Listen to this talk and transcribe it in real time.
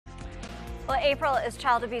Well, April is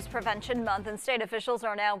Child Abuse Prevention Month, and state officials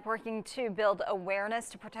are now working to build awareness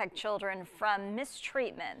to protect children from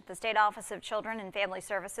mistreatment. The State Office of Children and Family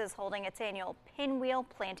Services holding its annual Pinwheel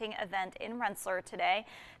planting event in Rensselaer today.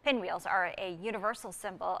 Pinwheels are a universal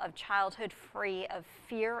symbol of childhood free of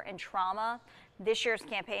fear and trauma. This year's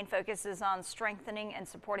campaign focuses on strengthening and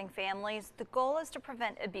supporting families. The goal is to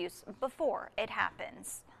prevent abuse before it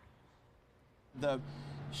happens. The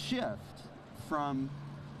shift from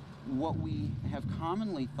what we have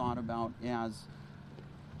commonly thought about as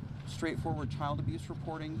straightforward child abuse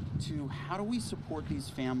reporting to how do we support these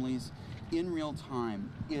families in real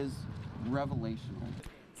time is revelational.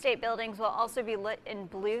 State buildings will also be lit in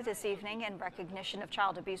blue this evening in recognition of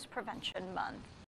Child Abuse Prevention Month.